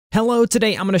Hello,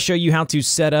 today I'm going to show you how to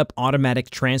set up automatic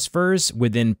transfers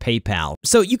within PayPal.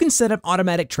 So you can set up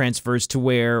automatic transfers to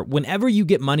where whenever you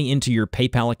get money into your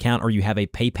PayPal account or you have a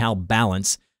PayPal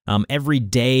balance, every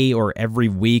day or every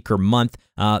week or month,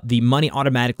 the money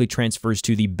automatically transfers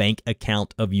to the bank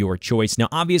account of your choice. Now,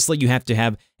 obviously, you have to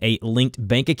have a linked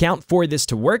bank account for this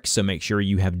to work, so make sure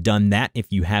you have done that if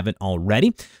you haven't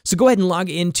already. So go ahead and log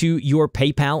into your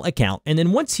PayPal account, and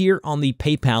then once here on the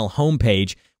PayPal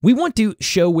homepage, we want to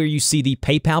show where you see the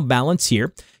PayPal balance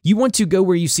here. You want to go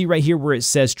where you see right here where it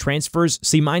says transfers.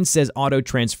 See, mine says auto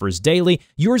transfers daily.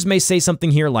 Yours may say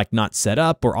something here like not set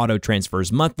up or auto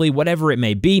transfers monthly, whatever it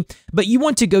may be, but you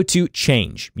want to go to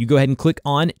change. You go ahead and click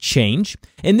on change,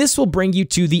 and this will bring you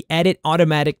to the edit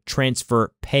automatic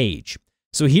transfer page.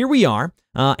 So here we are,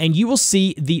 and you will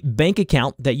see the bank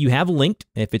account that you have linked.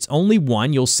 If it's only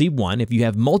one, you'll see one. If you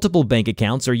have multiple bank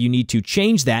accounts or you need to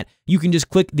change that, you can just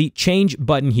click the change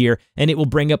button here, and it will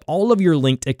bring up all of your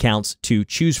linked accounts to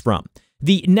choose from.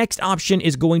 The next option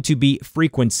is going to be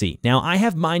frequency. Now, I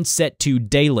have mine set to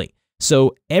daily.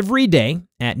 So every day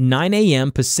at 9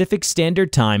 a.m. Pacific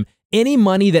Standard Time, any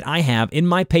money that I have in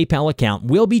my PayPal account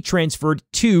will be transferred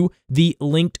to the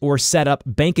linked or set up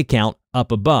bank account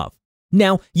up above.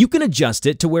 Now, you can adjust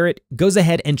it to where it goes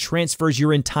ahead and transfers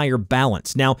your entire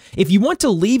balance. Now, if you want to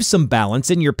leave some balance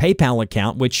in your PayPal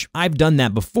account, which I've done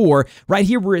that before, right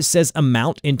here where it says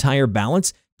amount entire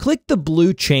balance, click the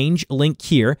blue change link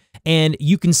here, and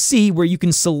you can see where you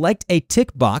can select a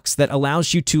tick box that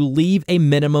allows you to leave a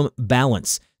minimum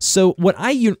balance. So what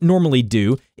I normally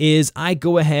do is I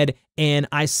go ahead and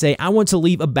I say I want to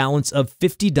leave a balance of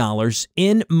 $50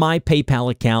 in my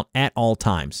PayPal account at all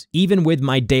times, even with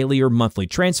my daily or monthly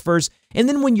transfers. And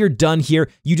then when you're done here,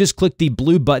 you just click the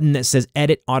blue button that says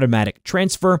Edit Automatic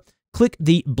Transfer. Click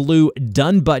the blue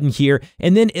Done button here,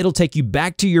 and then it'll take you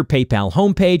back to your PayPal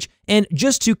homepage. And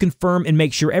just to confirm and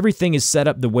make sure everything is set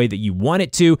up the way that you want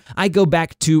it to, I go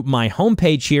back to my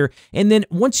homepage here, and then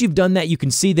once you've done that, you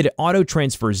can see that it auto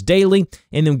transfers daily,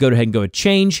 and then go ahead and go to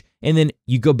change, and then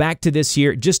you go back to this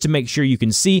here just to make sure you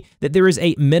can see that there is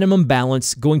a minimum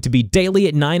balance going to be daily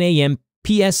at 9 a.m.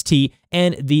 PST,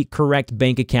 and the correct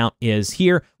bank account is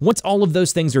here. Once all of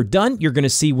those things are done, you're going to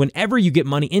see whenever you get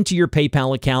money into your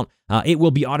PayPal account, it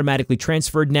will be automatically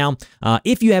transferred now.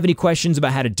 If you have any questions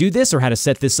about how to do this or how to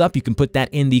set this up, you can put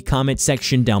that in the comment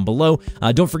section down below.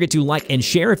 Don't forget to like and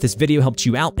share if this video helped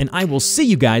you out, and I will see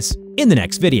you guys in the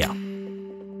next video.